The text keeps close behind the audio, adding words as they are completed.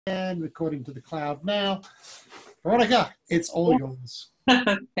and recording to the cloud now. Veronica, it's all yours.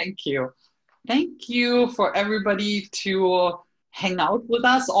 Thank you. Thank you for everybody to hang out with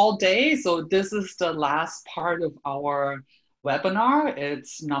us all day. So this is the last part of our webinar.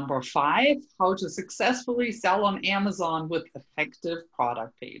 It's number 5, how to successfully sell on Amazon with effective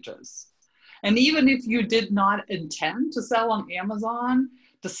product pages. And even if you did not intend to sell on Amazon,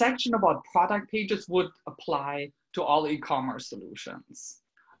 the section about product pages would apply to all e-commerce solutions.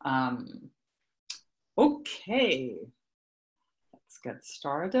 Okay. Let's get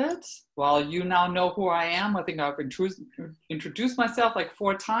started. Well, you now know who I am. I think I've introduced myself like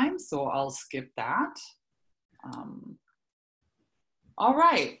 4 times, so I'll skip that. All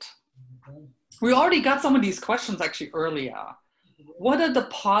right. We already got some of these questions actually earlier. What are the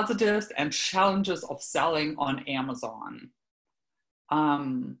positives and challenges of selling on Amazon?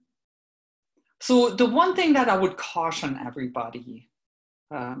 So the one thing that I would caution everybody,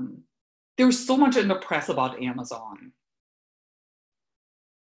 there's so much in the press about Amazon.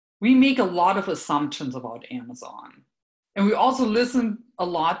 We make a lot of assumptions about Amazon. And we also listen a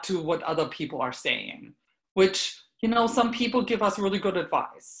lot to what other people are saying, which, you know, some people give us really good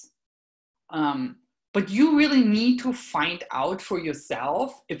advice. But you really need to find out for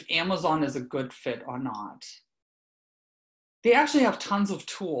yourself if Amazon is a good fit or not. They actually have tons of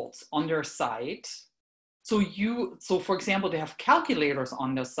tools on their site. So for example, they have calculators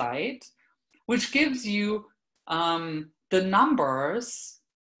on their site, which gives you the numbers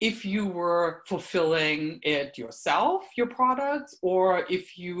if you were fulfilling it yourself, your products, or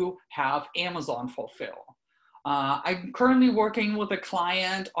if you have Amazon fulfill. I'm currently working with a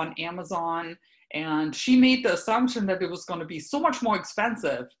client on Amazon, and she made the assumption that it was going to be so much more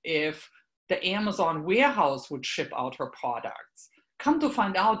expensive if the Amazon warehouse would ship out her products. Come to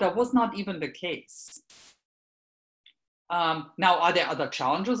find out, that was not even the case. Now, are there other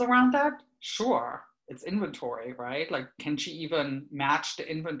challenges around that? Sure. It's inventory, right? Like, can she even match the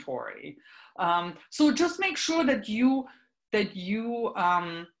inventory? So just make sure that you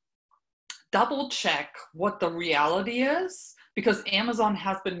double check what the reality is, because Amazon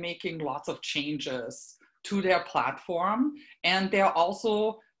has been making lots of changes to their platform, and they're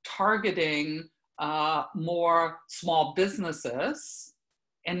also targeting more small businesses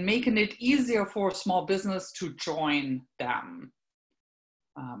and making it easier for small business to join them.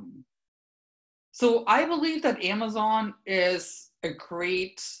 So I believe that Amazon is a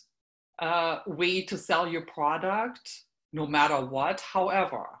great way to sell your product no matter what.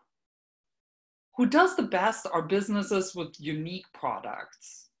 However, who does the best are businesses with unique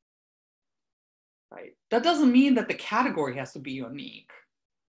products, right? That doesn't mean that the category has to be unique,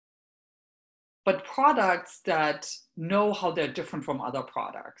 but products that know how they're different from other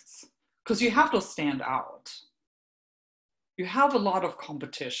products, because you have to stand out. You have a lot of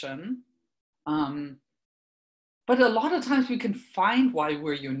competition. But a lot of times we can find why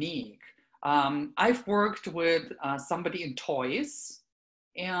we're unique. I've worked with somebody in toys,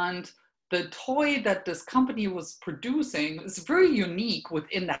 and the toy that this company was producing is very unique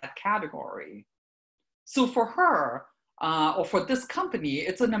within that category. So for her, or for this company,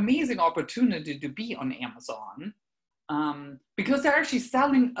 it's an amazing opportunity to be on Amazon, because they're actually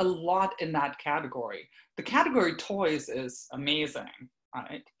selling a lot in that category. The category toys is amazing,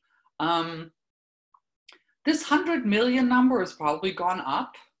 right? This 100 million number has probably gone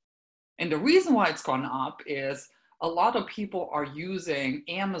up. And the reason why it's gone up is a lot of people are using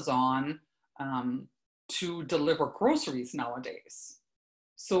Amazon to deliver groceries nowadays.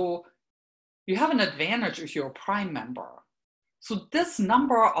 So you have an advantage if you're a Prime member. So this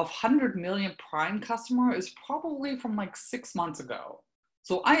number of 100 million Prime customer is probably from like 6 months ago.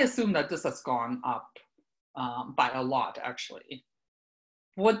 So I assume that this has gone up by a lot, actually.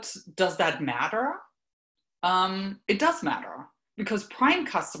 What does that matter? It does matter, because Prime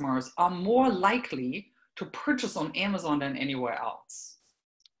customers are more likely to purchase on Amazon than anywhere else.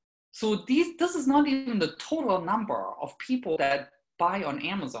 So this is not even the total number of people that buy on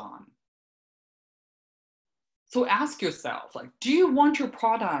Amazon. So ask yourself, like, do you want your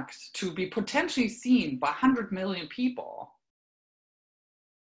product to be potentially seen by 100 million people?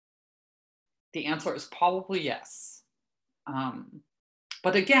 The answer is probably yes.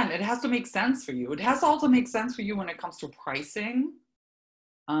 But again, it has to make sense for you. It has to also make sense for you when it comes to pricing.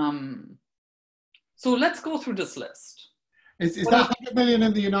 So let's go through this list. Is that 100 million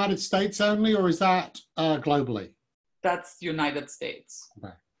in the United States only, or is that globally? That's United States.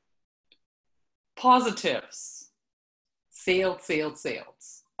 Okay. Positives. Sales, sales,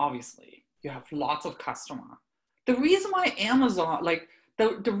 sales. Obviously, you have lots of customer. The reason why Amazon, like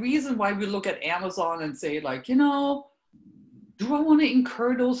the reason why we look at Amazon and say, like, you know, do I want to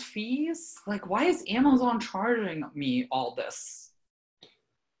incur those fees? Like, why is Amazon charging me all this?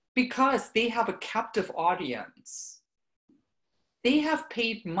 Because they have a captive audience. They have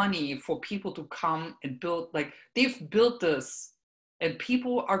paid money for people to come and build, like they've built this and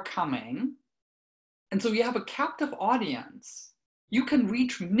people are coming. And so you have a captive audience. You can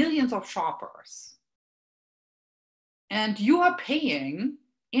reach millions of shoppers. And you are paying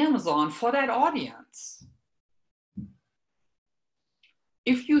Amazon for that audience.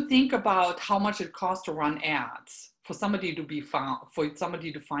 If you think about how much it costs to run ads for somebody to be found, for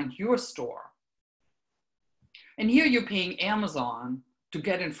somebody to find your store, and here you're paying Amazon to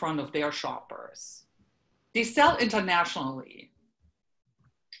get in front of their shoppers. They sell internationally.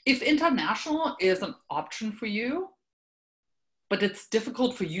 If international is an option for you, but it's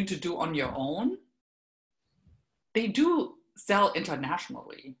difficult for you to do on your own, they do sell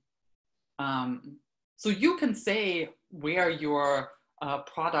internationally. So you can say where your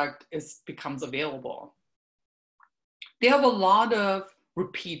product becomes available. They have a lot of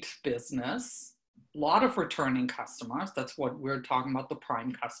repeat business, a lot of returning customers. That's what we're talking about, the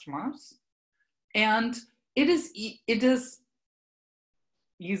prime customers. And it is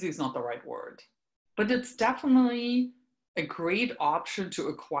easy is not the right word, but it's definitely a great option to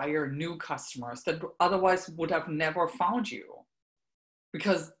acquire new customers that otherwise would have never found you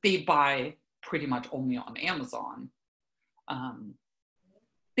because they buy pretty much only on Amazon.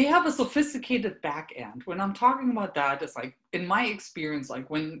 They have a sophisticated back end. When I'm talking about that, it's like, in my experience, like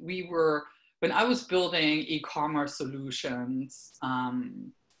when I was building e-commerce solutions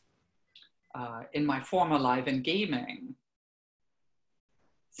in my former life in gaming,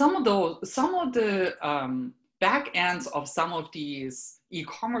 some of the back ends of some of these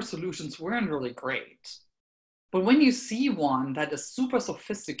e-commerce solutions weren't really great. But when you see one that is super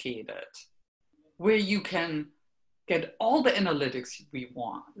sophisticated, where you can get all the analytics you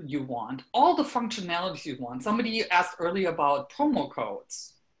want, all the functionalities you want. Somebody asked earlier about promo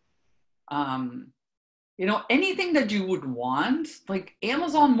codes. Anything that you would want, like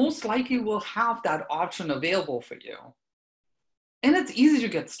Amazon most likely will have that option available for you. And it's easy to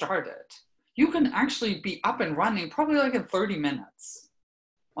get started. You can actually be up and running probably like in 30 minutes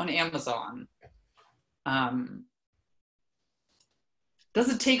on Amazon. Does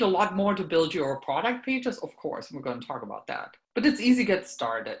it take a lot more to build your product pages? Of course, we're going to talk about that. But it's easy to get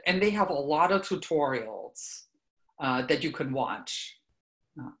started. And they have a lot of tutorials that you can watch.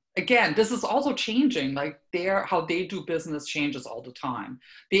 Again, this is also changing. Like how they do business changes all the time.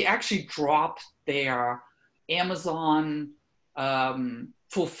 They actually dropped their Amazon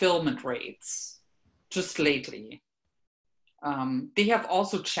fulfillment rates just lately. They have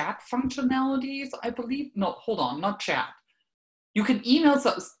also chat functionalities, I believe. No, hold on, not chat. You can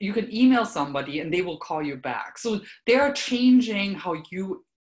email somebody and they will call you back. So they're changing how you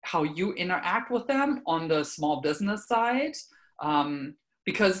interact with them on the small business side,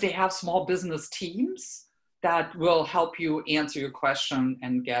 because they have small business teams that will help you answer your question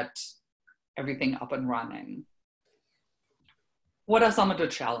and get everything up and running. What are some of the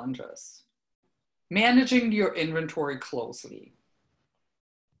challenges? Managing your inventory closely.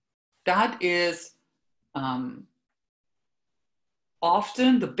 That is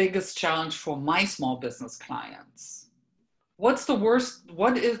often the biggest challenge for my small business clients. What's the worst?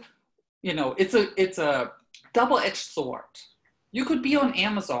 It's a double-edged sword. You could be on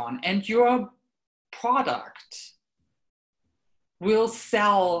Amazon and your product will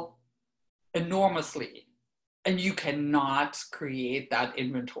sell enormously and you cannot create that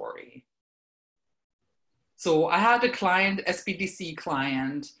inventory. So I had a client, SBDC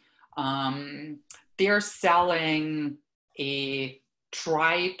client, they're selling a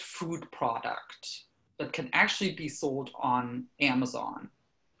dried food product that can actually be sold on Amazon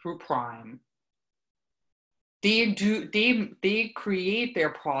through Prime. They create their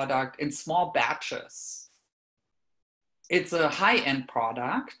product in small batches. It's a high-end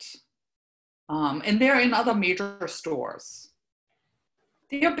product, and they're in other major stores.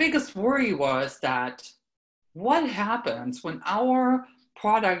 Their biggest worry was that what happens when our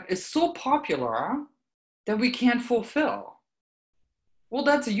product is so popular that we can't fulfill? Well,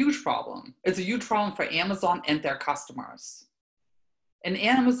 that's a huge problem. It's a huge problem for Amazon and their customers. And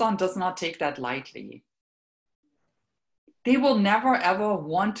Amazon does not take that lightly. They will never ever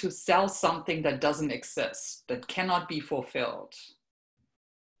want to sell something that doesn't exist, that cannot be fulfilled.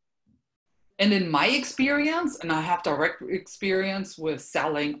 And in my experience, and I have direct experience with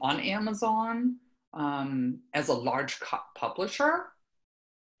selling on Amazon as a large publisher,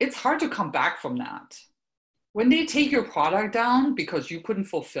 it's hard to come back from that. When they take your product down because you couldn't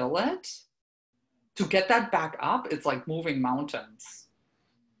fulfill it, to get that back up, it's like moving mountains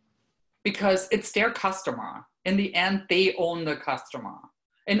because it's their customer. In the end, they own the customer.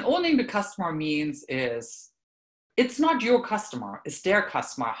 And owning the customer means is it's not your customer, it's their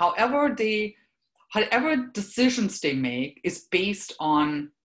customer. However decisions they make is based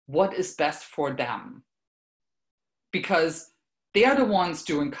on what is best for them. Because they are the ones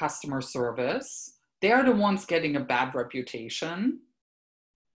doing customer service. They are the ones getting a bad reputation.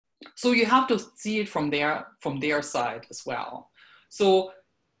 So you have to see it from their side as well. So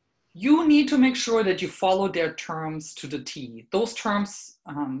you need to make sure that you follow their terms to the T. Those terms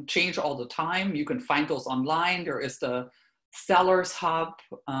change all the time. You can find those online. There is the Sellers Hub,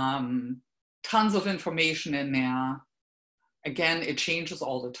 tons of information in there. Again, it changes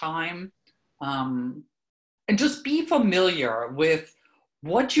all the time. And just be familiar with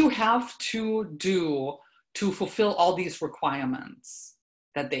what you have to do to fulfill all these requirements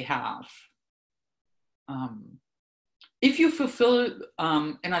that they have. If you fulfill,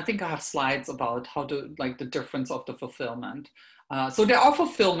 and I think I have slides about how to, like the difference of the fulfillment. So there are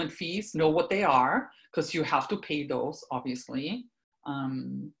fulfillment fees, know what they are, because you have to pay those, obviously.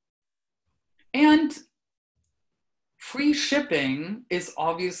 And free shipping is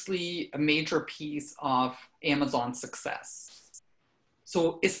obviously a major piece of Amazon's success.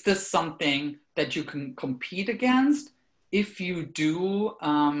 So is this something that you can compete against if you do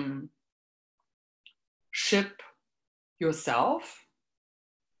ship yourself,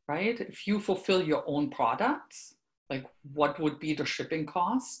 right? If you fulfill your own products, like what would be the shipping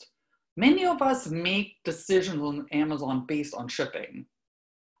cost? Many of us make decisions on Amazon based on shipping.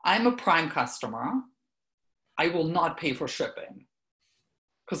 I'm a Prime customer. I will not pay for shipping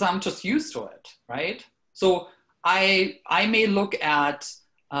because I'm just used to it, right? So I may look at,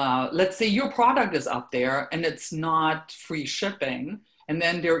 let's say your product is up there and it's not free shipping, and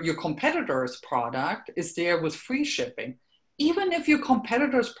then your competitor's product is there with free shipping. Even if your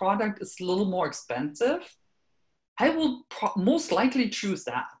competitor's product is a little more expensive, I will most likely choose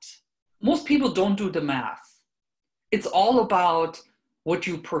that. Most people don't do the math. It's all about what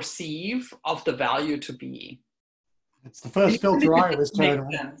you perceive of the value to be. It's the first filter I always turn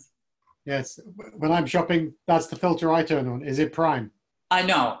on. Yes, when I'm shopping, that's the filter I turn on. Is it Prime? I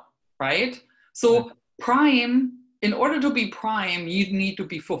know, right? So Prime, in order to be Prime, you need to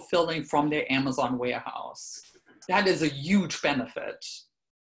be fulfilling from their Amazon warehouse. That is a huge benefit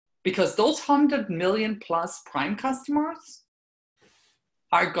because those 100 million plus Prime customers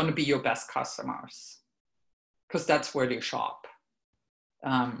are going to be your best customers because that's where they shop.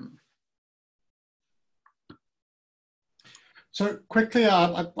 So quickly,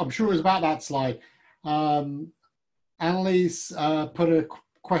 I'm sure it was about that slide. Annalise put a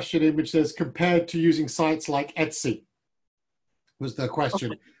question in which says, compared to using sites like Etsy, was the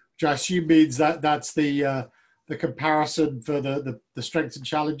question, which I assume means that that's the comparison for the strengths and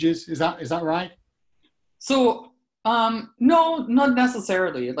challenges. Is that right? So no, not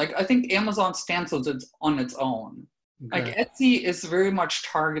necessarily. Like I think Amazon stands on its own. Okay. Like Etsy is very much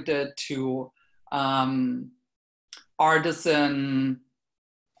targeted to artisan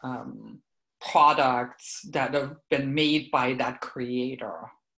products that have been made by that creator.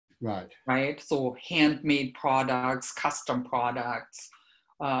 Right. So handmade products, custom products.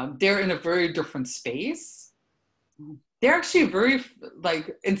 They're in a very different space. They're actually very,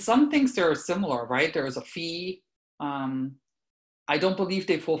 like, in some things they're similar, right? There is a fee. I don't believe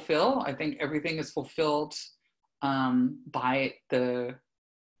they fulfill. I think everything is fulfilled by the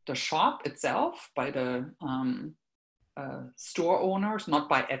shop itself, by the store owners, not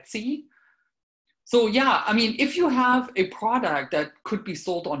by Etsy. So yeah, I mean, if you have a product that could be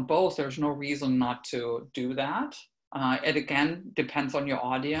sold on both, there's no reason not to do that. It again depends on your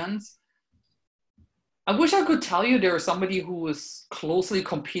audience. I wish I could tell you there is somebody who is closely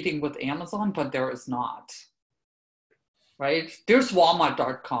competing with Amazon, but there is not. Right? There's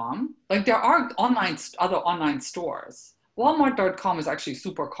Walmart.com. Like there are other online stores. Walmart.com is actually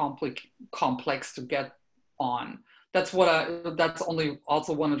super complex to get on. That's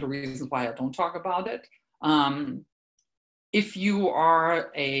also one of the reasons why I don't talk about it. If you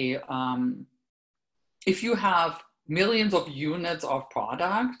have millions of units of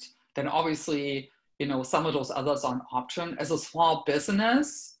product, then obviously, some of those others are an option. As a small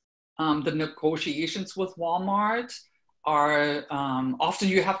business, the negotiations with Walmart are often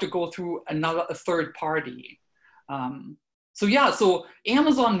you have to go through a third party. So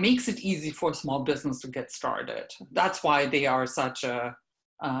Amazon makes it easy for a small business to get started. That's why they are such a,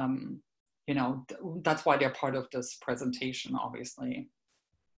 that's why they're part of this presentation, obviously.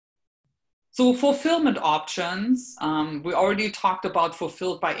 So fulfillment options, we already talked about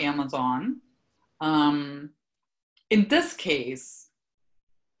fulfilled by Amazon. In this case,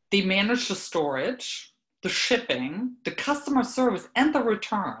 they manage the storage, the shipping, the customer service, and the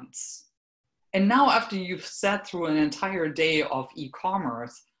returns. And now after you've sat through an entire day of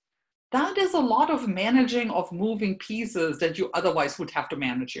e-commerce, that is a lot of managing of moving pieces that you otherwise would have to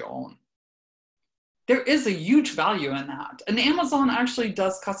manage your own. There is a huge value in that. And Amazon actually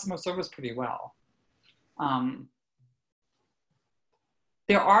does customer service pretty well.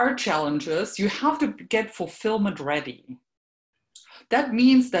 There are challenges. You have to get fulfillment ready. That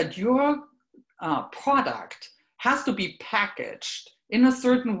means that your product has to be packaged in a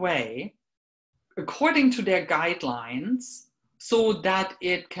certain way according to their guidelines so that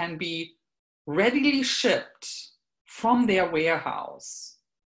it can be readily shipped from their warehouse.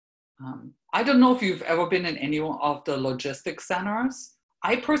 I don't know if you've ever been in any of the logistics centers.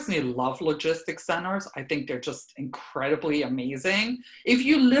 I personally love logistics centers. I think they're just incredibly amazing. If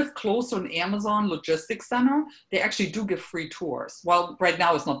you live close to an Amazon logistics center, they actually do give free tours. Well, right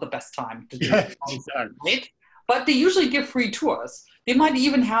now is not the best time to do it, right? But they usually give free tours. They might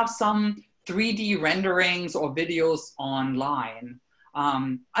even have some 3D renderings or videos online.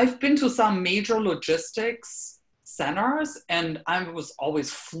 I've been to some major logistics centers and I was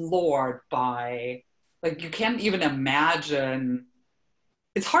always floored by, like, you can't even imagine.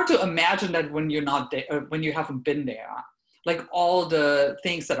 It's hard to imagine that when you're not there, when you haven't been there, like all the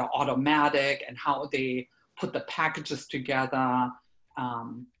things that are automatic and how they put the packages together,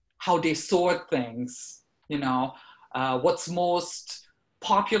 how they sort things, you know, what's most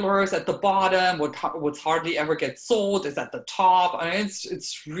popular is at the bottom, what's hardly ever gets sold is at the top. I mean,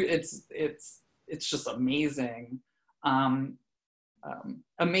 it's just amazing,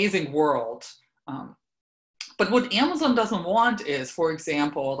 amazing world. But what Amazon doesn't want is, for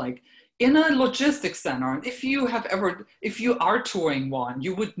example, like in a logistics center, and if you are touring one,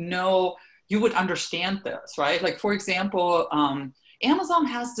 you would know, you would understand this, right? Like, for example, Amazon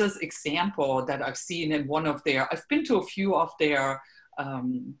has this example that I've seen in I've been to a few of their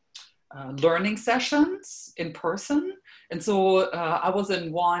learning sessions in person. And so I was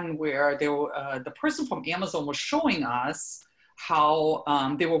in one where the person from Amazon was showing us how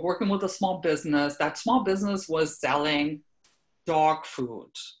they were working with a small business. That small business was selling dog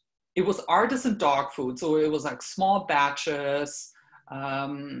food. It was artisan dog food. So it was like small batches,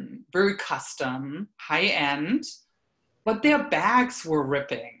 very custom, high end, but their bags were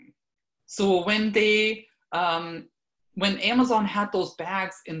ripping. So when Amazon had those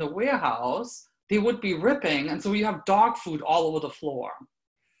bags in the warehouse, they would be ripping. And so you have dog food all over the floor.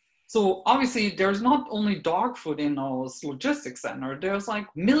 So obviously there's not only dog food in those logistics centers, there's like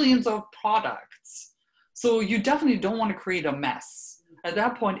millions of products. So you definitely don't want to create a mess. At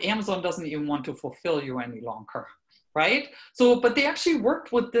that point, Amazon doesn't even want to fulfill you any longer, right? So, but they actually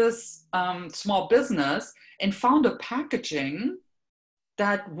worked with this small business and found a packaging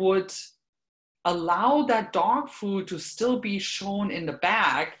that would allow that dog food to still be shown in the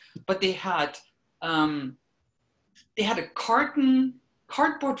bag, but they had a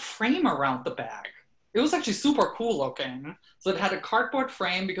cardboard frame around the bag. It was actually super cool looking. So it had a cardboard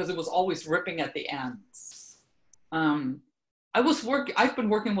frame because it was always ripping at the ends. I've been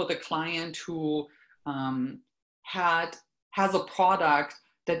working with a client who has a product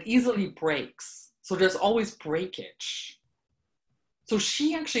that easily breaks. So there's always breakage. So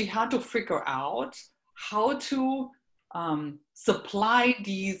she actually had to figure out how to supply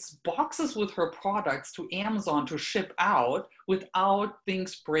these boxes with her products to Amazon to ship out without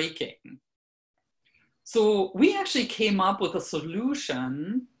things breaking. So we actually came up with a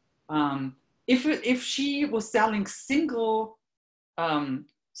solution. If she was selling single,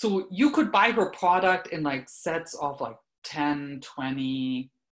 so you could buy her product in like sets of like 10, 20,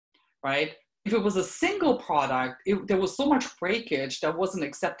 right? If it was a single product, there was so much breakage that wasn't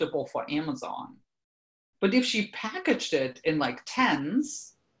acceptable for Amazon. But if she packaged it in like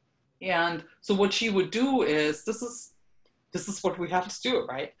tens, and so what she would do is, this is what we have to do,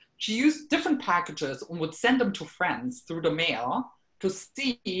 right? She used different packages and would send them to friends through the mail to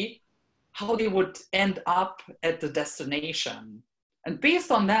see how they would end up at the destination. And based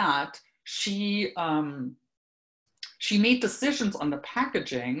on that, she made decisions on the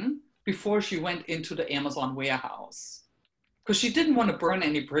packaging before she went into the Amazon warehouse, because she didn't want to burn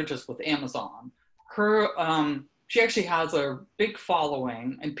any bridges with Amazon. She actually has a big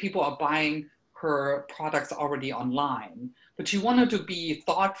following and people are buying her products already online, but she wanted to be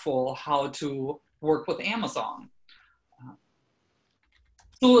thoughtful how to work with Amazon.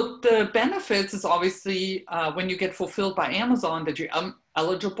 So the benefits is obviously when you get fulfilled by Amazon that you're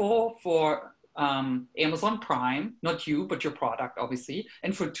eligible for Amazon Prime, not you, but your product obviously,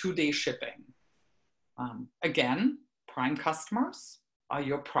 and for 2-day shipping. Again, prime customers are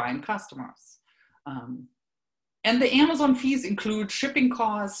your prime customers. And the Amazon fees include shipping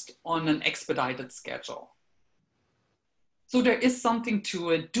cost on an expedited schedule. So there is something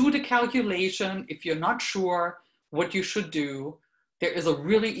to it. Do the calculation. If you're not sure what you should do, there is a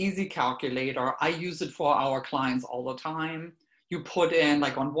really easy calculator. I use it for our clients all the time. You put in,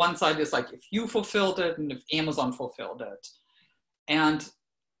 like, on one side is like if you fulfilled it and if Amazon fulfilled it. And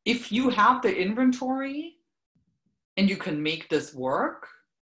if you have the inventory and you can make this work,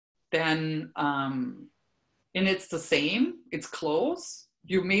 then, and it's the same, it's close,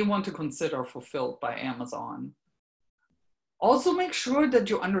 you may want to consider fulfilled by Amazon. Also make sure that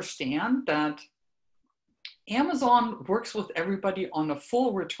you understand that Amazon works with everybody on a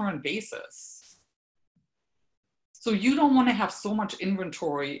full return basis. So you don't want to have so much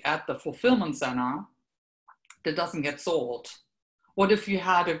inventory at the fulfillment center that doesn't get sold. What if you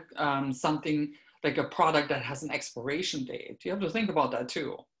had something like a product that has an expiration date? You have to think about that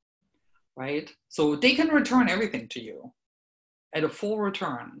too, right? So they can return everything to you at a full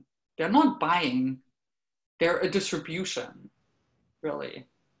return. They're not buying, they're a distribution, really.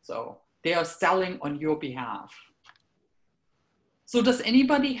 So they are selling on your behalf. So does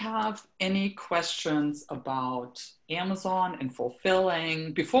anybody have any questions about Amazon and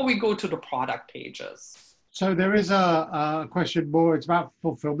fulfilling before we go to the product pages? So there is a question more. It's about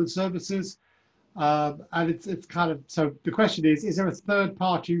fulfillment services. And it's kind of, so the question is there a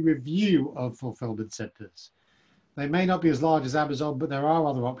third-party review of fulfillment centers? They may not be as large as Amazon, but there are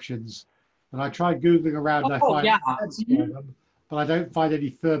other options. And I tried Googling around and I find ads for them, but I don't find any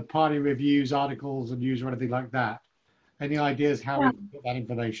third-party reviews, articles, and news or anything like that. Any ideas how we can get that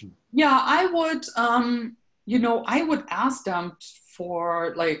information? Yeah, I would, I would ask them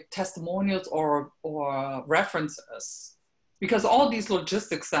for like testimonials or references, because all these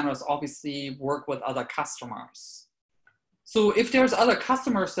logistics centers obviously work with other customers. So if there's other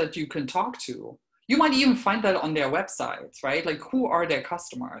customers that you can talk to, you might even find that on their websites, right? Like, who are their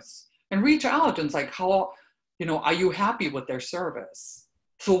customers? And reach out and it's like, how, are you happy with their service?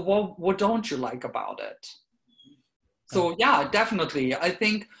 So what don't you like about it? So yeah, definitely. I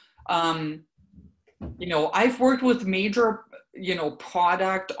think, I've worked with major,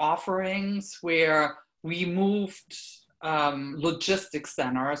 product offerings where we moved logistics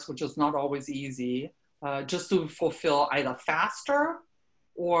centers, which is not always easy, just to fulfill either faster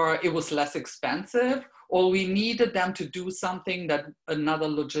or it was less expensive, or we needed them to do something that another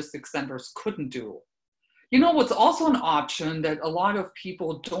logistics centers couldn't do. What's also an option that a lot of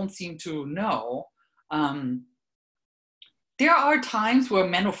people don't seem to know, there are times where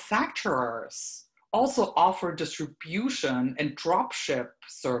manufacturers also offer distribution and drop ship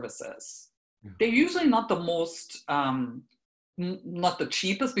services. Yeah. They're usually not the most, not the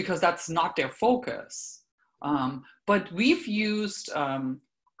cheapest, because that's not their focus. But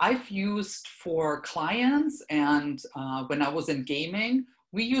I've used for clients, and when I was in gaming,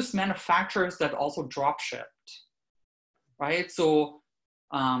 we used manufacturers that also drop shipped, right? So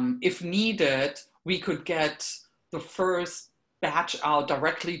if needed, we could get the first batch out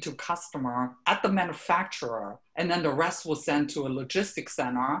directly to customer at the manufacturer, and then the rest was sent to a logistics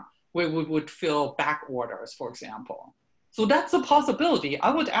center where we would fill back orders, for example. So that's a possibility. I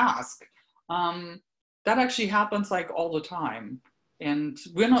would ask. That actually happens like all the time, and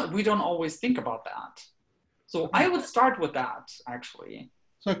we don't always think about that. So I would start with that, actually.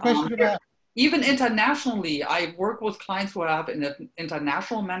 So a question about... Even internationally, I work with clients who have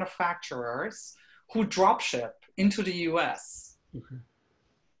international manufacturers who drop ship into the US. Okay.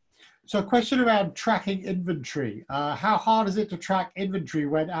 So a question around tracking inventory. How hard is it to track inventory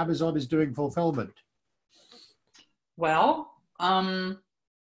when Amazon is doing fulfillment? Well,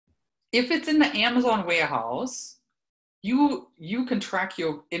 if it's in the Amazon warehouse, you can track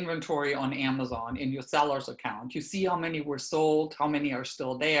your inventory on Amazon in your seller's account. You see how many were sold, how many are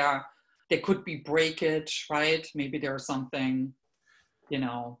still there. There could be breakage, right? Maybe there's something,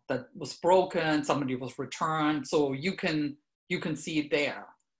 that was broken, somebody was returned. So you can see it there.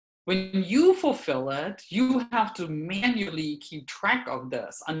 When you fulfill it, you have to manually keep track of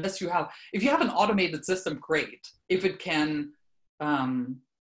this, if you have an automated system, great. If it can update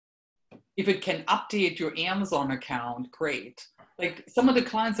your Amazon account, great. Like some of the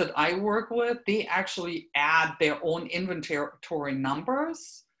clients that I work with, they actually add their own inventory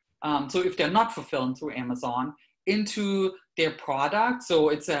numbers. So if they're not fulfilling through Amazon, into their product. So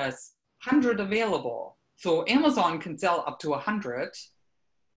it says 100 available. So Amazon can sell up to 100,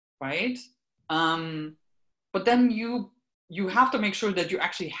 right? But then you have to make sure that you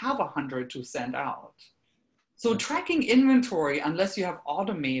actually have 100 to send out. So tracking inventory, unless you have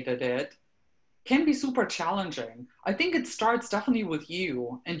automated it, can be super challenging. I think it starts definitely with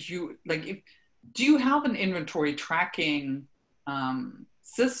you and you, like, do you have an inventory tracking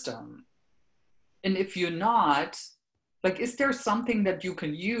system? And if you're not, like, is there something that you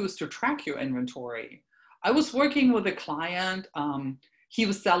can use to track your inventory? I was working with a client, he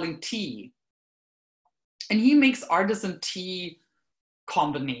was selling tea, and he makes artisan tea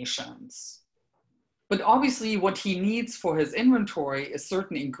combinations. But obviously what he needs for his inventory is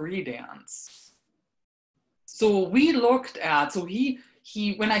certain ingredients. So we looked at, so he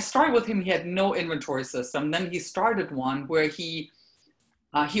when I started with him, he had no inventory system. Then he started one where he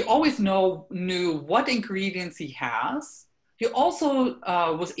always knew what ingredients he has. He also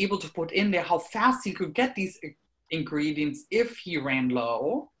was able to put in there how fast he could get these ingredients if he ran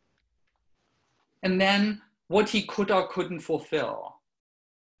low, and then what he could or couldn't fulfill.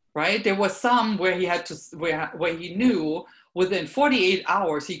 Right? There was some where he had to, where he knew within 48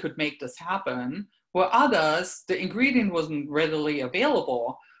 hours he could make this happen, where others, the ingredient wasn't readily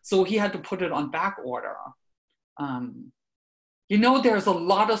available, so he had to put it on back order. You know, there's a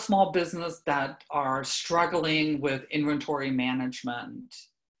lot of small business that are struggling with inventory management.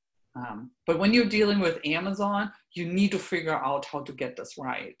 But when you're dealing with Amazon, you need to figure out how to get this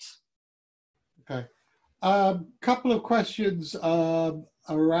right. Okay. Couple of questions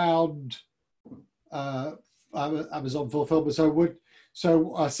around Amazon fulfillment.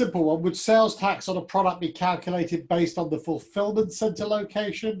 So a simple one, would sales tax on a product be calculated based on the fulfillment center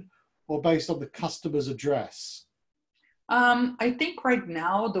location or based on the customer's address? I think right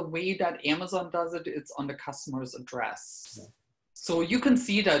now, the way that Amazon does it, it's on the customer's address. Yeah. So you can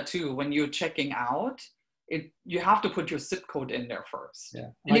see that too, when you're checking out, you have to put your zip code in there first.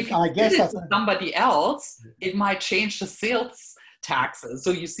 Yeah. And if you guess it to somebody else, it might change the sales taxes.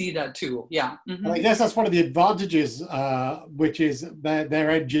 So you see that too. Yeah. Mm-hmm. Well, I guess that's one of the advantages, which is their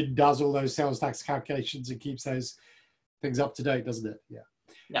engine does all those sales tax calculations and keeps those things up to date, doesn't it? Yeah.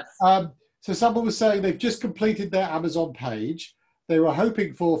 Yes. So someone was saying they've just completed their Amazon page. They were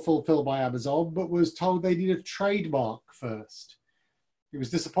hoping for Fulfill by Amazon, but was told they need a trademark first. He was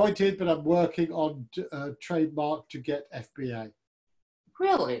disappointed, but I'm working on a trademark to get FBA.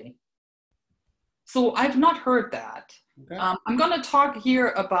 Really? So I've not heard that. Okay. I'm going to talk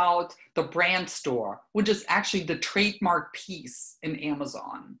here about the brand store, which is actually the trademark piece in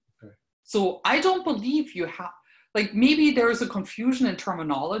Amazon. Okay. So I don't believe you have, like, maybe there is a confusion in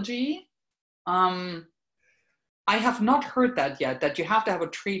terminology. I have not heard that yet, that you have to have a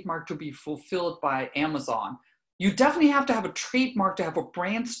trademark to be fulfilled by Amazon. You definitely have to have a trademark to have a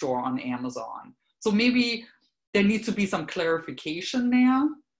brand store on Amazon. So maybe there needs to be some clarification there.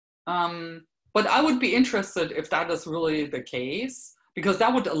 But I would be interested if that is really the case, because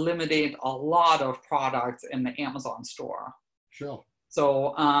that would eliminate a lot of products in the Amazon store. Sure.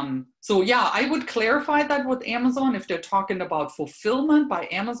 So, so yeah, I would clarify that with Amazon if they're talking about fulfillment by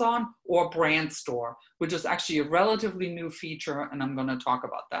Amazon or brand store, which is actually a relatively new feature, and I'm going to talk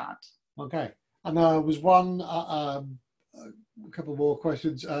about that. Okay. And there was one, a couple more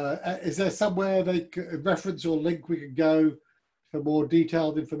questions. Is there somewhere they could reference or link we could go for more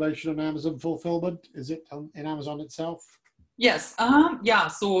detailed information on Amazon fulfillment? Is it in Amazon itself? Yes. Yeah.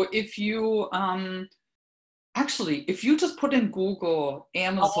 So if you actually, if you just put in Google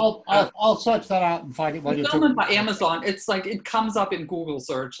Amazon, I'll search that out and find it while you're talking. Fulfillment by Amazon. It's like it comes up in Google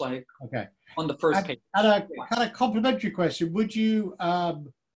search, like okay, on the first page. And a kind of complimentary question: would you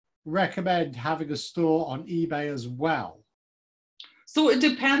recommend having a store on eBay as well? So it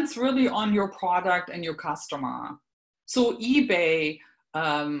depends really on your product and your customer. So eBay,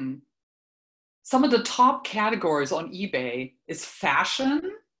 some of the top categories on eBay is fashion,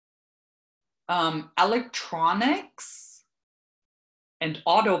 electronics, and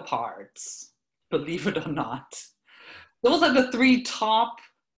auto parts, believe it or not. Those are the three top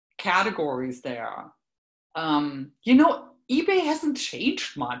categories there. You know, eBay hasn't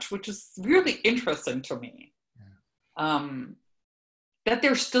changed much, which is really interesting to me. Yeah. That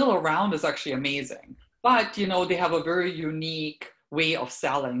they're still around is actually amazing. But, you know, they have a very unique way of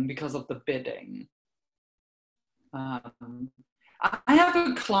selling because of the bidding. I have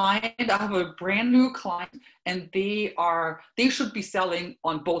a client, I have a brand new client, and they should be selling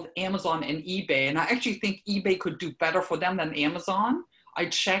on both Amazon and eBay. And I actually think eBay could do better for them than Amazon. I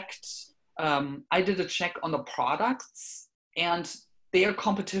checked, I did a check on the products, and their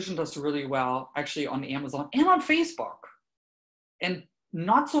competition does really well actually on Amazon and on Facebook, and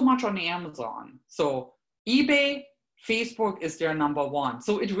not so much on Amazon. So eBay, Facebook is their number one.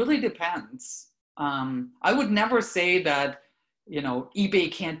 So it really depends. I would never say that, you know, eBay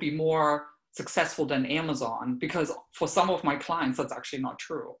can't be more successful than Amazon, because for some of my clients, that's actually not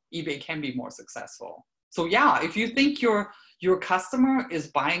true. eBay can be more successful. So yeah, if you think your customer is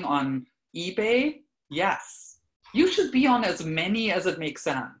buying on eBay, yes, you should be on as many as it makes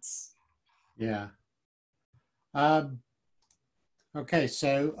sense. Yeah. Okay,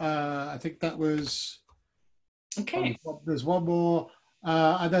 so I think that was. Okay. There's one more.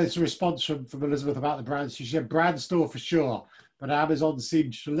 I know it's a response from Elizabeth about the brands. She said brand store for sure, but Amazon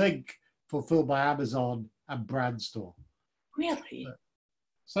seems to link fulfilled by Amazon and brand store. Really?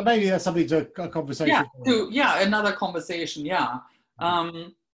 So maybe that's something to a conversation. Yeah, another conversation. Yeah.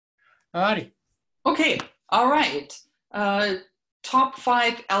 Alrighty. Okay. All right. Top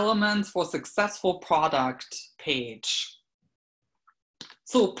 5 elements for successful product page.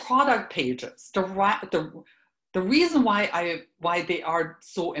 So product pages, the reason why they are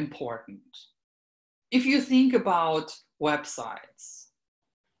so important. If you think about websites,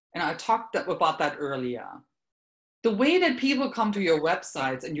 and I talked about that earlier, the way that people come to your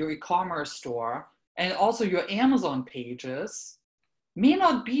websites and your e-commerce store and also your Amazon pages may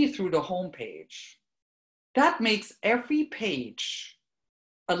not be through the homepage. That makes every page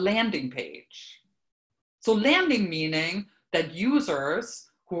a landing page. So landing meaning that users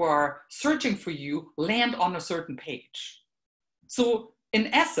who are searching for you land on a certain page. So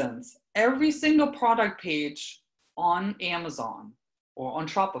in essence, every single product page on Amazon or on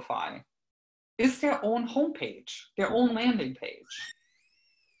Shopify is their own homepage, their own landing page.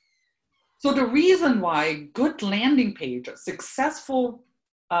 So the reason why good landing pages, successful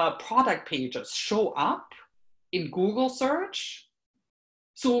product pages show up in Google search,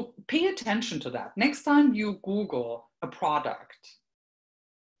 so pay attention to that. Next time you Google a product,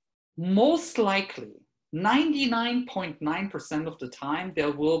 most likely 99.9% of the time,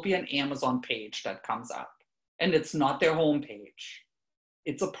 there will be an Amazon page that comes up, and it's not their homepage.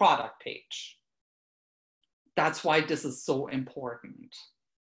 It's a product page. That's why this is so important.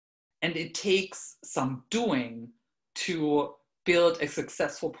 And it takes some doing to build a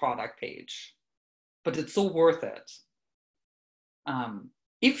successful product page, but it's so worth it.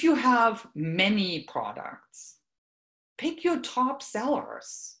 If you have many products, pick your top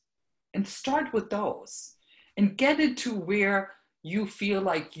sellers and start with those and get it to where you feel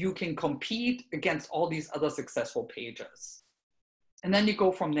like you can compete against all these other successful pages. And then you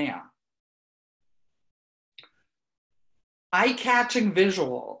go from there. Eye-catching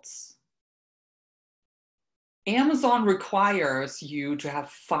visuals. Amazon requires you to have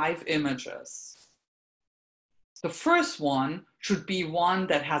 5 images. The first one should be one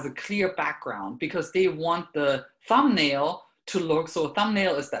that has a clear background because they want the thumbnail to look, so a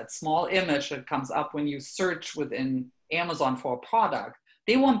thumbnail is that small image that comes up when you search within Amazon for a product.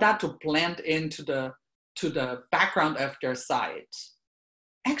 They want that to blend into the background of their site.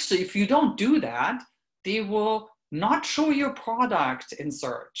 Actually, if you don't do that, they will not show your product in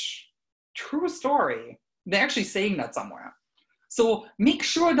search. True story. They're actually saying that somewhere. So make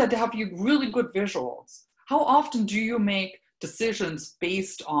sure that they have you really good visuals. How often do you make decisions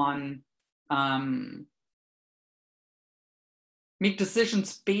based on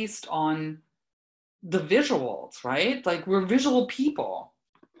the visuals, right? Like we're visual people.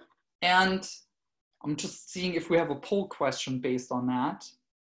 And I'm just seeing if we have a poll question based on that.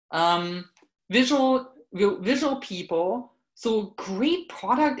 Visual people, so great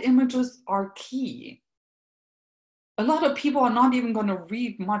product images are key. A lot of people are not even going to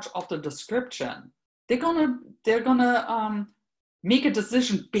read much of the description. They're gonna make a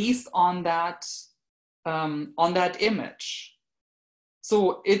decision based on that image.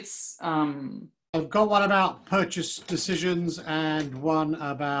 So it's. I've got one about purchase decisions and one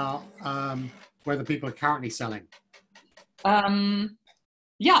about whether people are currently selling.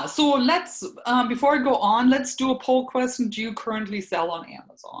 Yeah, so let's, before I go on, let's do a poll question. Do you currently sell on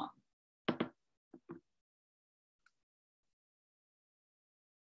Amazon?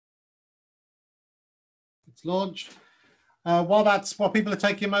 It's launched. While people are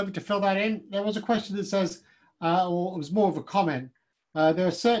taking a moment to fill that in, there was a question that says, or it was more of a comment, there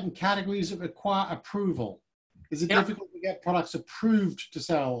are certain categories that require approval. Is it difficult to get products approved to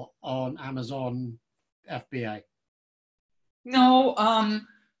sell on Amazon FBA? No,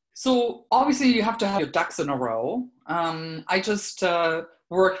 so obviously you have to have your ducks in a row. I just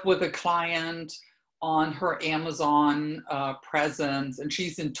worked with a client on her Amazon presence, and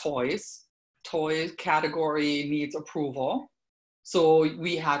she's in toys. Toy category needs approval. So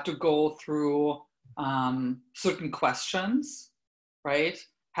we had to go through certain questions, right?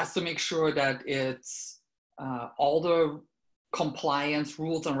 Has to make sure that it's all the compliance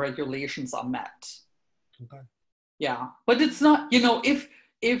rules and regulations are met. Okay. Yeah, but it's not, if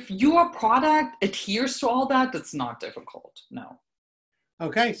if your product adheres to all that, it's not difficult. No.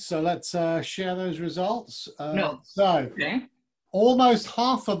 Okay, so let's share those results. No. So Okay. almost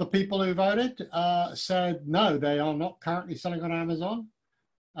half of the people who voted said no, they are not currently selling on Amazon.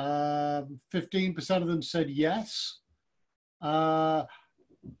 15% of them said yes. 21%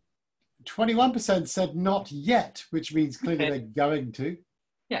 said not yet, which means clearly they're going to.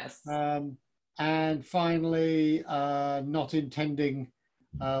 Yes. And finally, not intending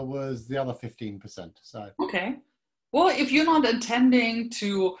was the other 15%. So okay. Well, if you're not intending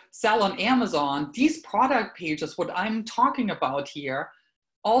to sell on Amazon, these product pages, what I'm talking about here,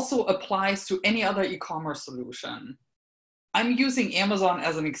 also applies to any other e-commerce solution. I'm using Amazon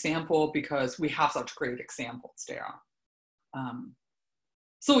as an example because we have such great examples there.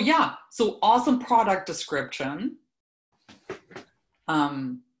 So yeah, so awesome product description.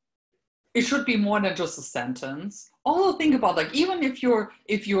 It should be more than just a sentence. Also think about, like, even if your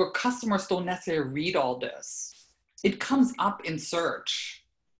customers don't necessarily read all this, it comes up in search.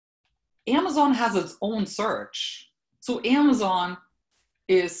 Amazon has its own search. So Amazon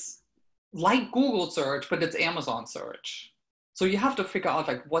is like Google search, but it's Amazon search. So you have to figure out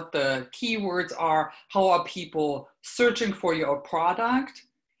like what the keywords are, how are people searching for your product.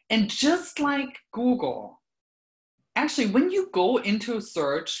 And just like Google, actually, when you go into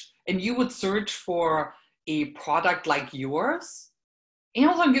search and you would search for a product like yours,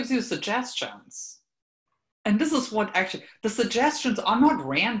 Amazon gives you suggestions. And this is what actually, the suggestions are not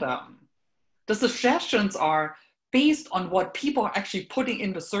random. The suggestions are based on what people are actually putting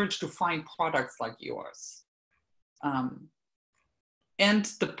in the search to find products like yours. And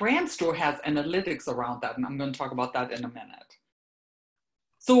the brand store has analytics around that, and I'm going to talk about that in a minute.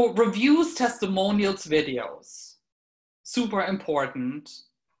 So reviews, testimonials, videos, super important.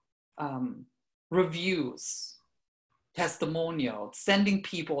 Reviews, testimonials, sending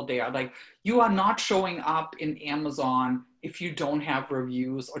people there. Like, you are not showing up in Amazon if you don't have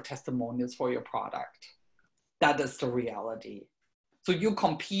reviews or testimonials for your product. That is the reality. So you're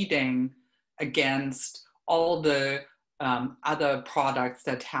competing against all the other products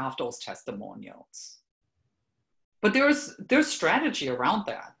that have those testimonials. But there's strategy around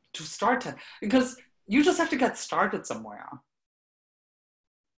that to start to, because you just have to get started somewhere,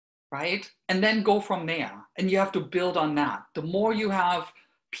 right? And then go from there. And you have to build on that. The more you have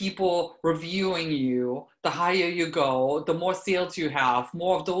people reviewing you, the higher you go, the more sales you have,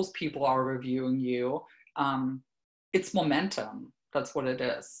 more of those people are reviewing you. It's momentum. That's what it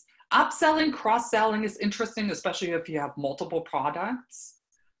is. Upselling, cross-selling is interesting, especially if you have multiple products.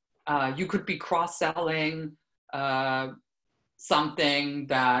 You could be cross-selling something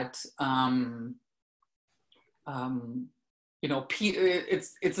that you know,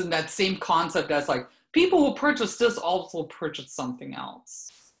 it's in that same concept as like people who purchase this also purchase something else.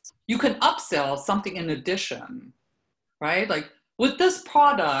 You can upsell something in addition, right? Like, with this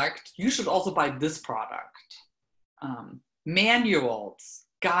product, you should also buy this product. Manuals,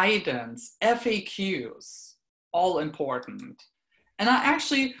 guidance, FAQs, all important. And I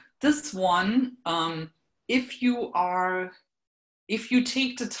actually, this one, if you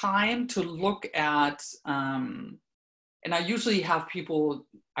take the time to look at, and I usually have people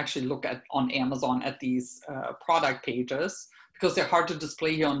actually look at on Amazon at these product pages, because they're hard to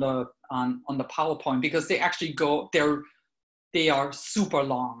display here on the PowerPoint, because they actually they are super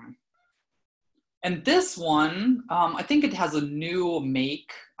long. And this one, I think it has a new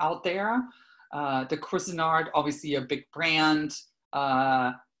make out there. The Cuisinart, obviously a big brand.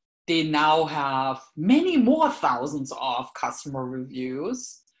 They now have many more thousands of customer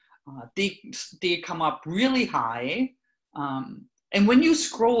reviews. They come up really high. And when you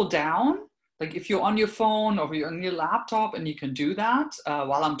scroll down, like if you're on your phone or you're on your laptop, and you can do that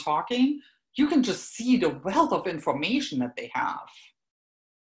while I'm talking, you can just see the wealth of information that they have.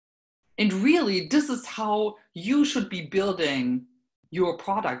 And really, this is how you should be building your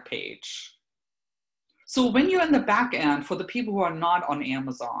product page. So when you're in the back end, for the people who are not on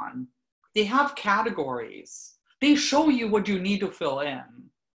Amazon, they have categories. They show you what you need to fill in.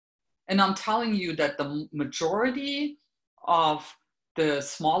 And I'm telling you that the majority of the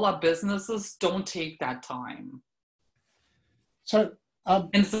smaller businesses don't take that time. So and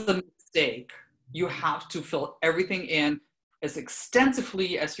it's a mistake. You have to fill everything in as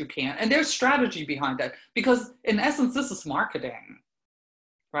extensively as you can. And there's strategy behind that, because in essence, this is marketing,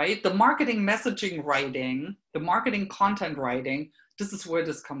 right? The marketing messaging writing, the marketing content writing, this is where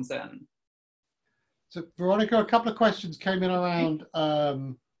this comes in. So Veronica, a couple of questions came in around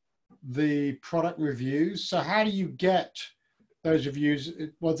the product reviews. So how do you get those reviews?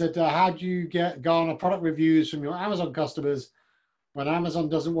 Was it how do you garner product reviews from your Amazon customers? when Amazon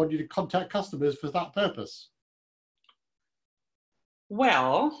doesn't want you to contact customers for that purpose?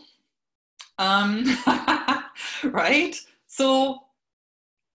 Well, right? So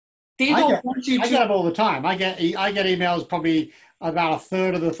they don't want you to. I get them all the time. I get emails probably about a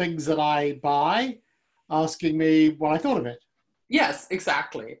third of the things that I buy, asking me what I thought of it. Yes,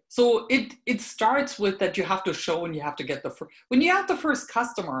 exactly. So it starts with that you have to show and you have to get when you have the first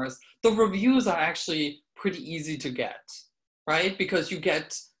customers, the reviews are actually pretty easy to get, right? Because you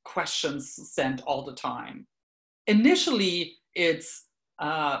get questions sent all the time. Initially, it's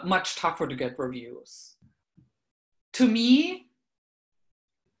much tougher to get reviews. To me,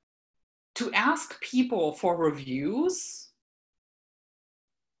 to ask people for reviews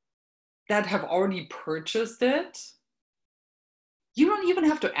that have already purchased it, you don't even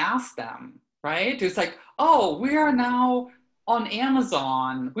have to ask them, right? It's like, oh, we are now on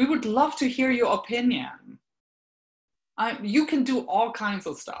Amazon. We would love to hear your opinion. You can do all kinds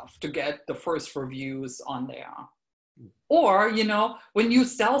of stuff to get the first reviews on there. Or, you know, when you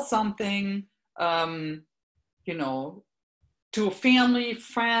sell something, you know, to a family,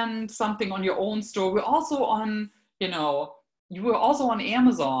 friend, something on your own store, we're also on, you know, you were also on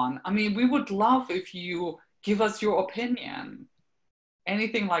Amazon. I mean, we would love if you give us your opinion.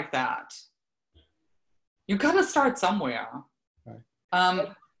 Anything like that. You got to start somewhere. Right.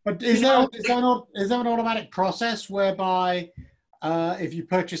 But is there an automatic process whereby if you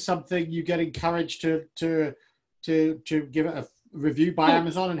purchase something, you get encouraged to give it a review by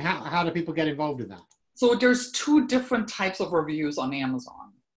Amazon? And how do people get involved in that? So there's two different types of reviews on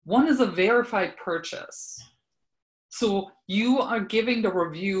Amazon. One is a verified purchase. So you are giving the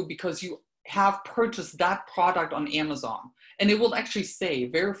review because you have purchased that product on Amazon, and it will actually say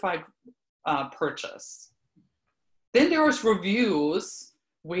verified purchase. Then there's reviews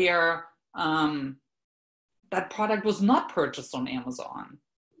where that product was not purchased on Amazon.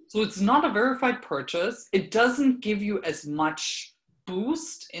 So it's not a verified purchase. It doesn't give you as much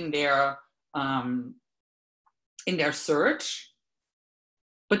boost in their search.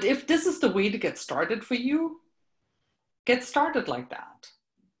 But if this is the way to get started for you, get started like that,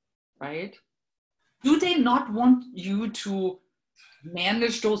 right? Do they not want you to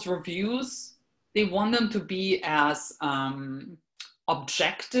manage those reviews? They want them to be as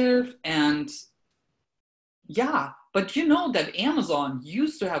objective and yeah, but you know that Amazon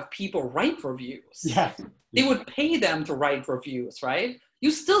used to have people write reviews. Yeah. They would pay them to write reviews, right?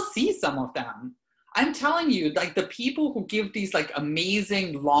 You still see some of them. I'm telling you, like the people who give these like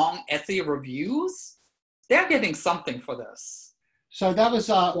amazing long essay reviews, they're getting something for this. So that was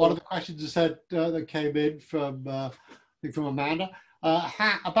one of the questions that came in from Amanda.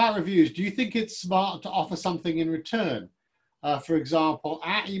 About reviews, do you think it's smart to offer something in return? For example,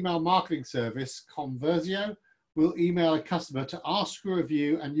 our email marketing service, Conversio, will email a customer to ask for a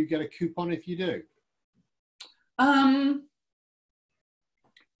review and you get a coupon if you do.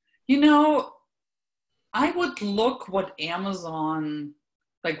 You know, I would look what Amazon,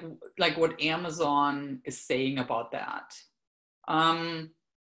 like what Amazon is saying about that.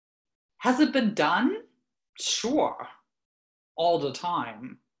 Has it been done? Sure, all the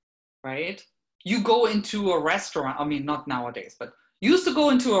time, right? You go into a restaurant, I mean, not nowadays, but you used to go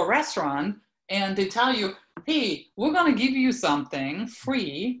into a restaurant and they tell you, hey, we're gonna give you something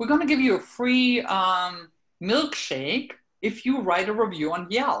free. We're gonna give you a free milkshake if you write a review on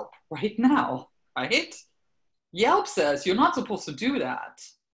Yelp right now, right? Yelp says you're not supposed to do that.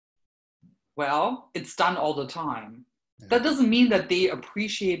 Well, it's done all the time. Yeah. That doesn't mean that they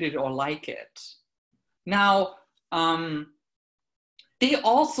appreciate it or like it. Now, they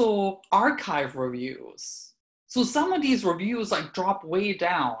also archive reviews. So some of these reviews like drop way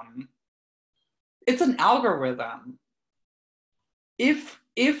down. It's an algorithm. If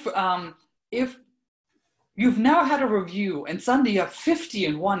you've never had a review and suddenly you have 50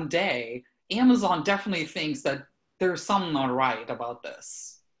 in one day, Amazon definitely thinks that there's something not right about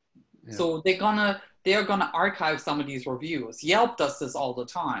this. Yeah. So they're gonna archive some of these reviews. Yelp does this all the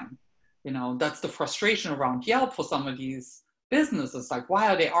time. You know, that's the frustration around Yelp for some of these businesses. Like, why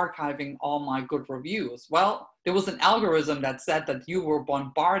are they archiving all my good reviews? Well, there was an algorithm that said that you were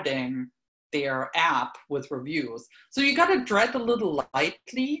bombarding their app with reviews. So you got to tread a little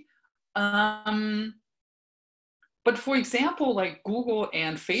lightly. But for example, like Google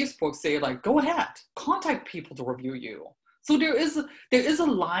and Facebook say, like, go ahead, contact people to review you. So there is a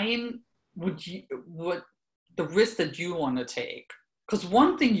line with the risk that you want to take. Because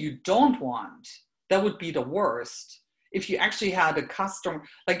one thing you don't want, that would be the worst, if you actually had a customer,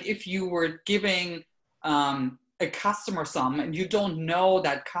 like if you were giving a customer some and you don't know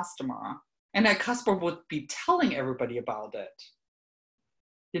that customer, and that customer would be telling everybody about it.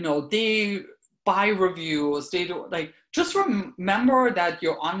 they buy reviews, they do, like, just remember that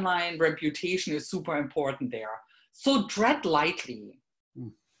your online reputation is super important there. So tread lightly.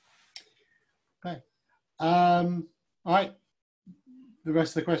 Okay. All right. The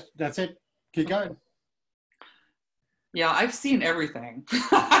rest of the question, that's it. Keep going. Yeah, I've seen everything.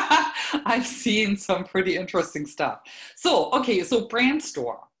 I've seen some pretty interesting stuff. So, okay, so brand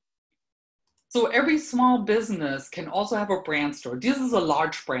store. So every small business can also have a brand store. This is a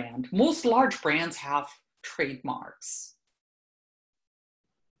large brand. Most large brands have trademarks.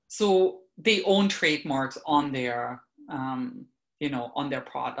 So they own trademarks on their, on their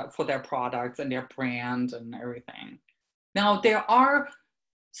product, for their products and their brand and everything. Now, there are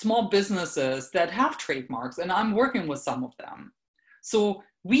small businesses that have trademarks, and I'm working with some of them. So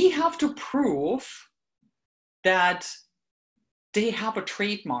we have to prove that they have a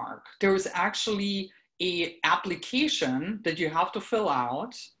trademark. There is actually an application that you have to fill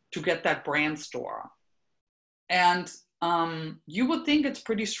out to get that brand store. And you would think it's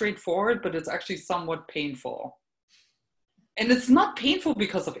pretty straightforward, but it's actually somewhat painful. And it's not painful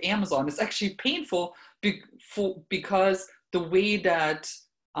because of Amazon. It's actually painful because the way that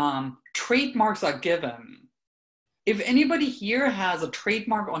trademarks are given. If anybody here has a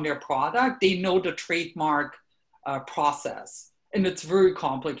trademark on their product, they know the trademark process. And it's very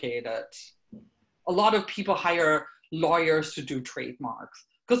complicated. A lot of people hire lawyers to do trademarks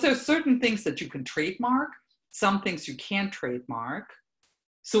because there's certain things that you can trademark, some things you can't trademark.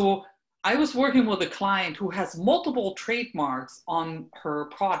 So I was working with a client who has multiple trademarks on her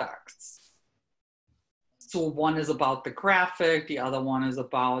products. So one is about the graphic, the other one is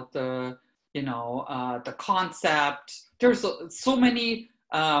about the, the concept. There's so many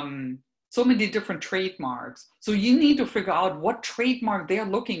different trademarks. So you need to figure out what trademark they're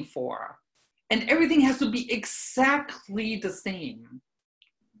looking for. And everything has to be exactly the same.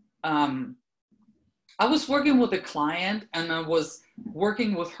 I was working with a client and I was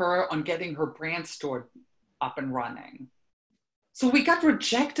working with her on getting her brand store up and running. So we got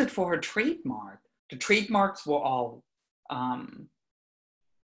rejected for her trademark. The trademarks were all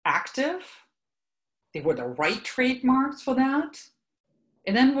active. They were the right trademarks for that.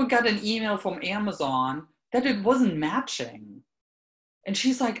 And then we got an email from Amazon that it wasn't matching. And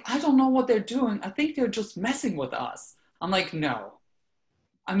she's like, I don't know what they're doing. I think they're just messing with us. I'm like, no.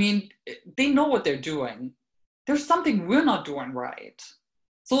 I mean, they know what they're doing. There's something we're not doing right.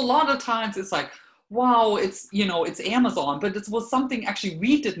 So a lot of times it's like, wow, it's Amazon, but it was something actually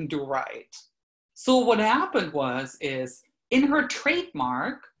we didn't do right. So what happened is in her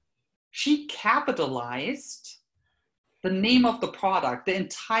trademark, she capitalized the name of the product. The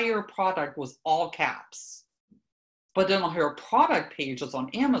entire product was all caps. But then on her product pages on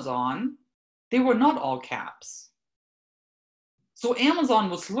Amazon, they were not all caps. So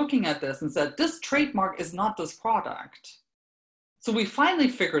Amazon was looking at this and said, this trademark is not this product. So we finally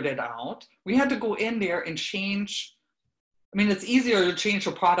figured it out. We had to go in there and change. I mean, it's easier to change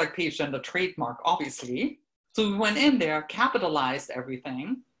the product page than the trademark, obviously. So we went in there, capitalized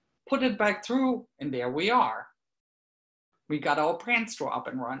everything, put it back through, and there we are. We got our brand store up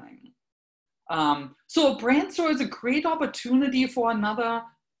and running. So a brand store is a great opportunity for another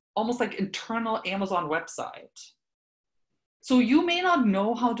almost like internal Amazon website. So you may not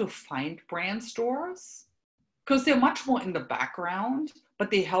know how to find brand stores because they're much more in the background, but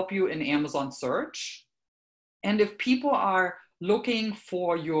they help you in Amazon search. And if people are looking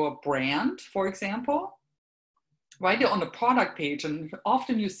for your brand, for example, right there on the product page, and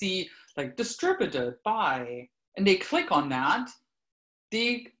often you see like distributed by, and they click on that,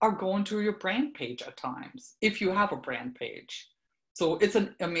 they are going to your brand page at times, if you have a brand page. So it's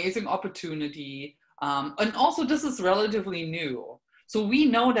an amazing opportunity. And also this is relatively new. So we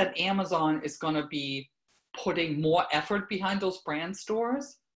know that Amazon is gonna be putting more effort behind those brand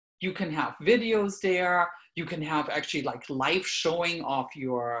stores. You can have videos there. You can have actually like live showing of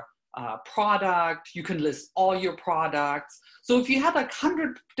your product. You can list all your products. So if you had like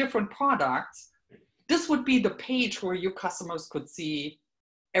 100 different products, this would be the page where your customers could see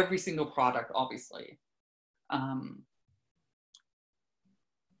every single product, obviously.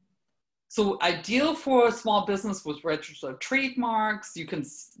 So ideal for a small business with registered trademarks. You can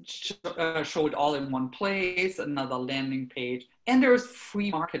show it all in one place, another landing page, and there's free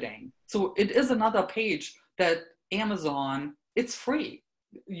marketing. So it is another page that Amazon, it's free.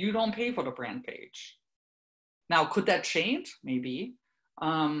 You don't pay for the brand page. Now, could that change? Maybe.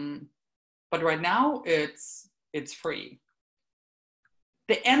 But right now it's free.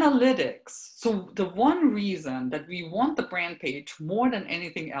 The analytics. So the one reason that we want the brand page more than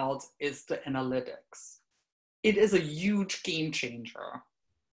anything else is the analytics. It is a huge game changer.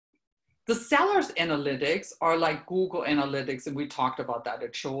 The sellers analytics are like Google Analytics, and we talked about that.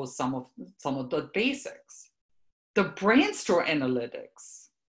 It shows some of the basics. The brand store analytics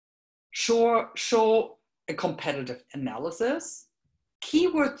show a competitive analysis,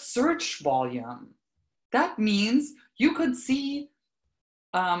 keyword search volume. That means you could see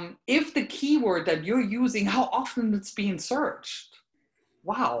if the keyword that you're using, how often it's being searched.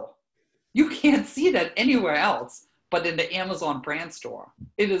 Wow, you can't see that anywhere else but in the Amazon brand store.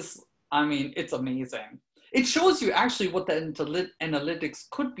 It is, I mean, it's amazing. It shows you actually what the analytics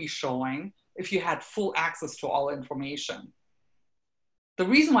could be showing if you had full access to all information. The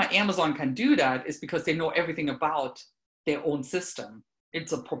reason why Amazon can do that is because they know everything about their own system.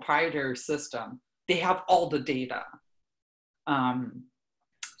 It's a proprietary system. They have all the data.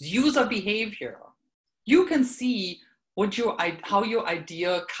 User behavior. You can see how your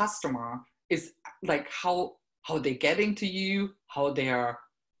ideal customer is, like how they're getting to you, how they're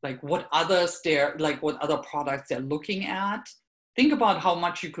like what other products they're looking at. Think about how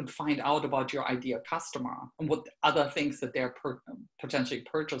much you could find out about your ideal customer and what other things that they're potentially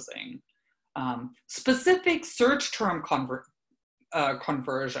purchasing. Specific search term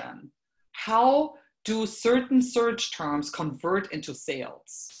conversion. How do certain search terms convert into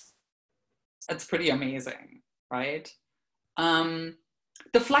sales? That's pretty amazing, right?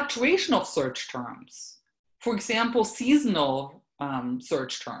 The fluctuation of search terms. For example, seasonal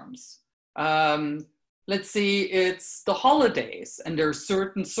search terms. Let's say it's the holidays and there's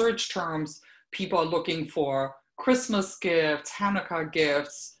certain search terms people are looking for: Christmas gifts, Hanukkah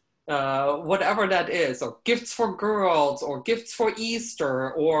gifts, whatever that is, or gifts for girls, or gifts for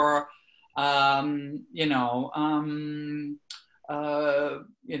Easter, or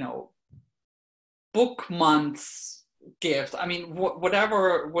book months gifts. I mean,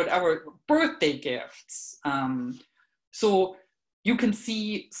 whatever birthday gifts. So you can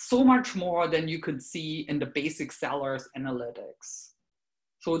see so much more than you could see in the basic sellers analytics.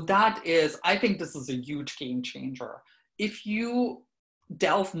 So that is, I think this is a huge game changer. If you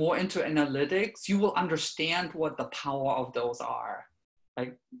delve more into analytics, you will understand what the power of those are.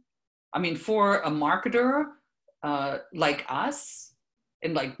 Like, I mean, for a marketer like us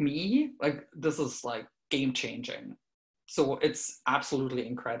and like me, like this is like game changing. So it's absolutely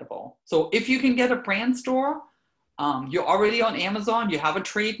incredible. So if you can get a brand store, you're already on Amazon, you have a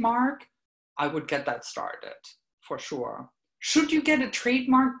trademark, I would get that started for sure. Should you get a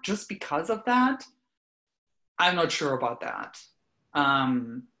trademark just because of that? I'm not sure about that.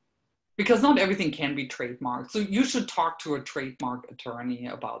 Because not everything can be trademarked. So you should talk to a trademark attorney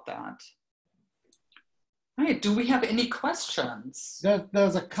about that. All right, do we have any questions?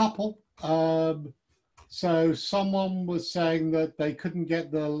 There's a couple. So someone was saying that they couldn't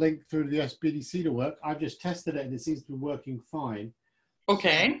get the link through the SBDC to work. I've just tested it and it seems to be working fine.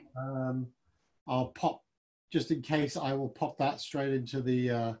 Okay. So, I'll pop, just in case, I will pop that straight into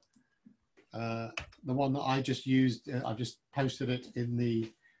the one that I just used. I've just posted it in the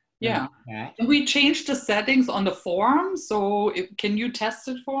chat. And we changed the settings on the form. So can you test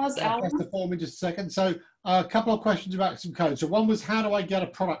it for us, Alan? I'll test the form in just a second. So a couple of questions about some code. So one was, how do I get a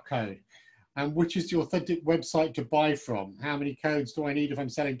product code? And which is the authentic website to buy from? How many codes do I need if I'm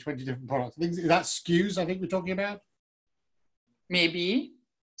selling 20 different products? Is that SKUs, I think we're talking about? Maybe.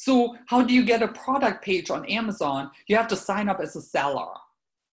 So how do you get a product page on Amazon? You have to sign up as a seller.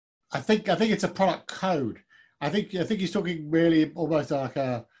 I think it's a product code. I think he's talking really almost like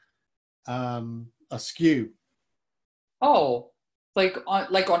a SKU. Oh, like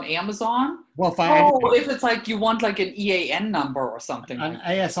on Amazon? Well, if it's like you want like an EAN number or something. An like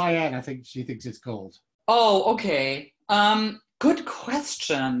ASIN, I think she thinks it's called. Oh, okay. Good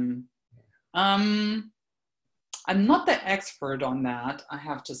question. I'm not the expert on that, I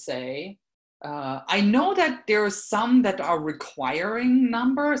have to say. I know that there are some that are requiring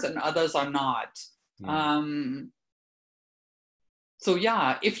numbers and others are not. Yeah. So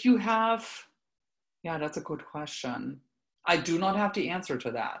yeah, if you have, yeah, that's a good question. I do not have the answer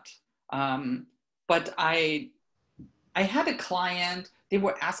to that. But I had a client, they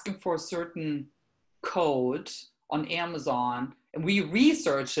were asking for a certain code on Amazon and we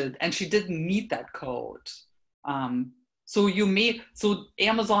researched it and she didn't need that code. So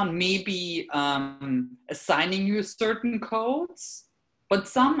Amazon may be assigning you certain codes, but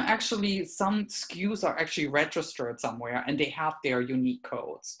some SKUs are actually registered somewhere and they have their unique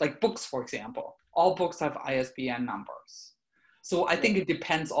codes, like books, for example. All books have ISBN numbers. So I think it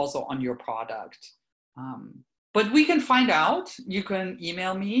depends also on your product. But we can find out. You can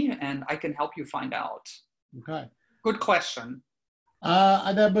email me and I can help you find out. Okay. Good question.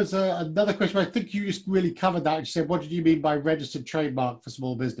 And there was another question. I think you just really covered that. You said, what did you mean by registered trademark for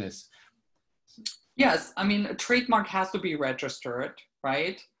small business? Yes, I mean, a trademark has to be registered,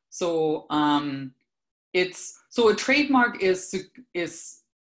 right? So a trademark is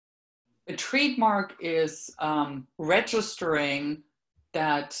registering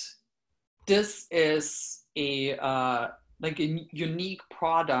that this is a like a unique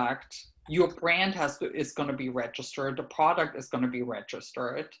product. Your brand is going to be registered. The product is going to be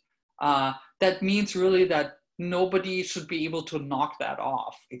registered. That means really that nobody should be able to knock that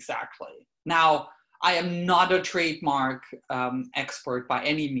off. Exactly. Now, I am not a trademark expert by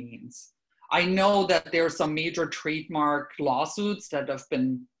any means. I know that there are some major trademark lawsuits that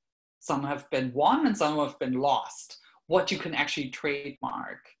some have been won and some have been lost, what you can actually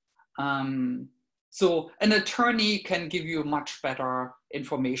trademark. So an attorney can give you much better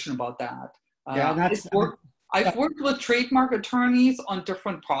information about that. Yeah, I've worked with trademark attorneys on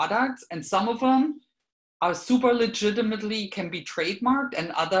different products, and some of them are super legitimately can be trademarked,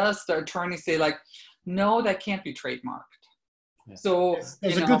 and others, the attorneys say like, no, that can't be trademarked. Yeah. So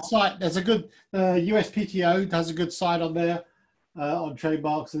there's a good site. There's a good USPTO has a good site on there on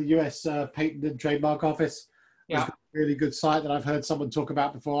trademarks. The US Patent and Trademark Office. Yeah, a really good site that I've heard someone talk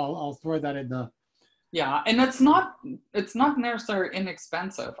about before. I'll throw that in there. Yeah, and it's not necessarily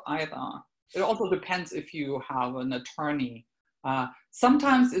inexpensive either. It also depends if you have an attorney.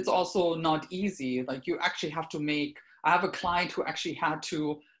 Sometimes it's also not easy. Like you actually have to I have a client who actually had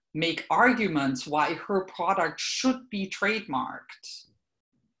to make arguments why her product should be trademarked.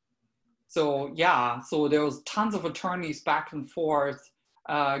 So yeah, so there was tons of attorneys back and forth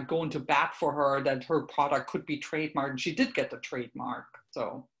going to bat for her that her product could be trademarked, and she did get the trademark.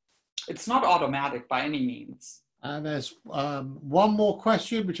 So it's not automatic by any means. And there's one more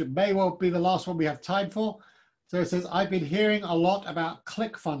question, which may well be the last one we have time for. So it says, I've been hearing a lot about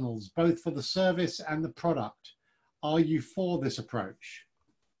ClickFunnels, both for the service and the product. Are you for this approach?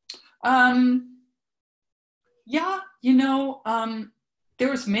 Yeah,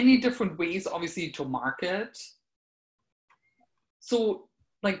 there's many different ways, obviously, to market. So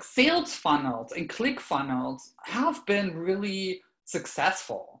like sales funnels and ClickFunnels have been really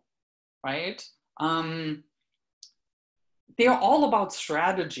successful, right? They're all about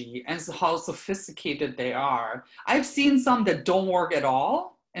strategy and how sophisticated they are. I've seen some that don't work at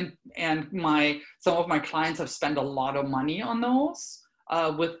all, and some of my clients have spent a lot of money on those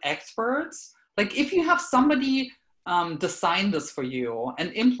with experts. Like if you have somebody design this for you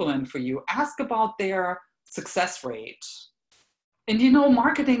and implement for you, ask about their success rate. And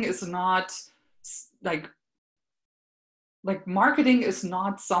marketing is not marketing is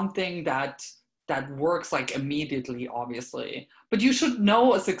not something that works like immediately, obviously, but you should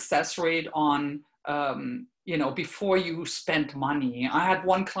know a success rate on before you spend money. I had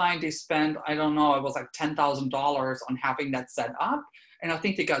one client, they spent, I don't know, it was like $10,000 on having that set up, and I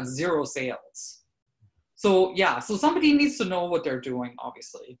think they got 0 sales. So yeah, so somebody needs to know what they're doing,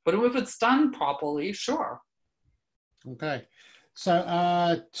 obviously, but if it's done properly, sure. Okay,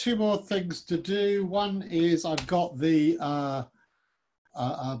 so 2 more things to do. One is I've got the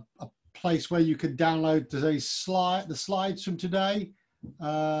a place where you can download the slides from today,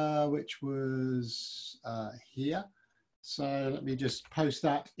 which was here. So let me just post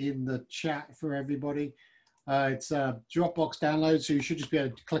that in the chat for everybody. It's a Dropbox download, so you should just be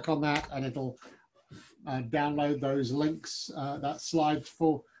able to click on that and it'll download those links, that slide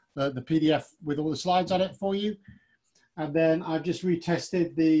for the PDF with all the slides on it for you. And then I've just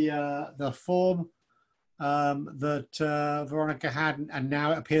retested the form that Veronica had, and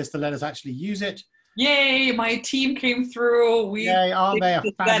now it appears to let us actually use it. Yay, my team came through. Yay, aren't they a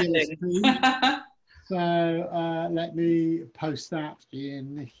fabulous team? So let me post that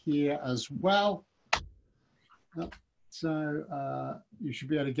in here as well. So you should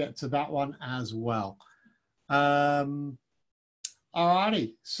be able to get to that one as well.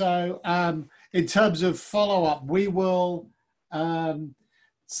 Alrighty, so in terms of follow-up, we will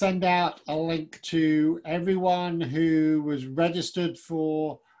send out a link to everyone who was registered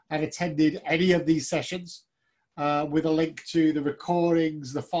for and attended any of these sessions with a link to the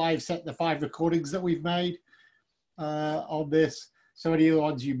recordings, the 5 recordings that we've made on this. So any of the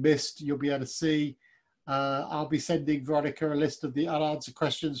ones you missed, you'll be able to see. I'll be sending Veronica a list of the unanswered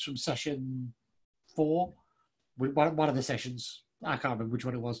questions from session 4. One of the sessions, I can't remember which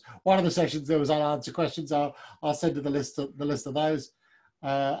one it was. One of the sessions there was unanswered questions. I'll send her the list of those,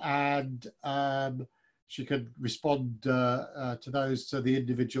 and she could respond to those, to the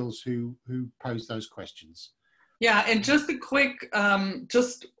individuals who posed those questions. Yeah, and just a quick,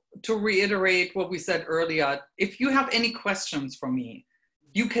 just to reiterate what we said earlier, if you have any questions for me,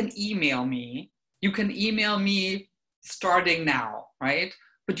 you can email me. You can email me starting now, right?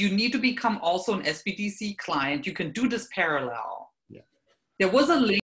 but you need to become also an SBDC client. You can do this parallel. Yeah. There was a link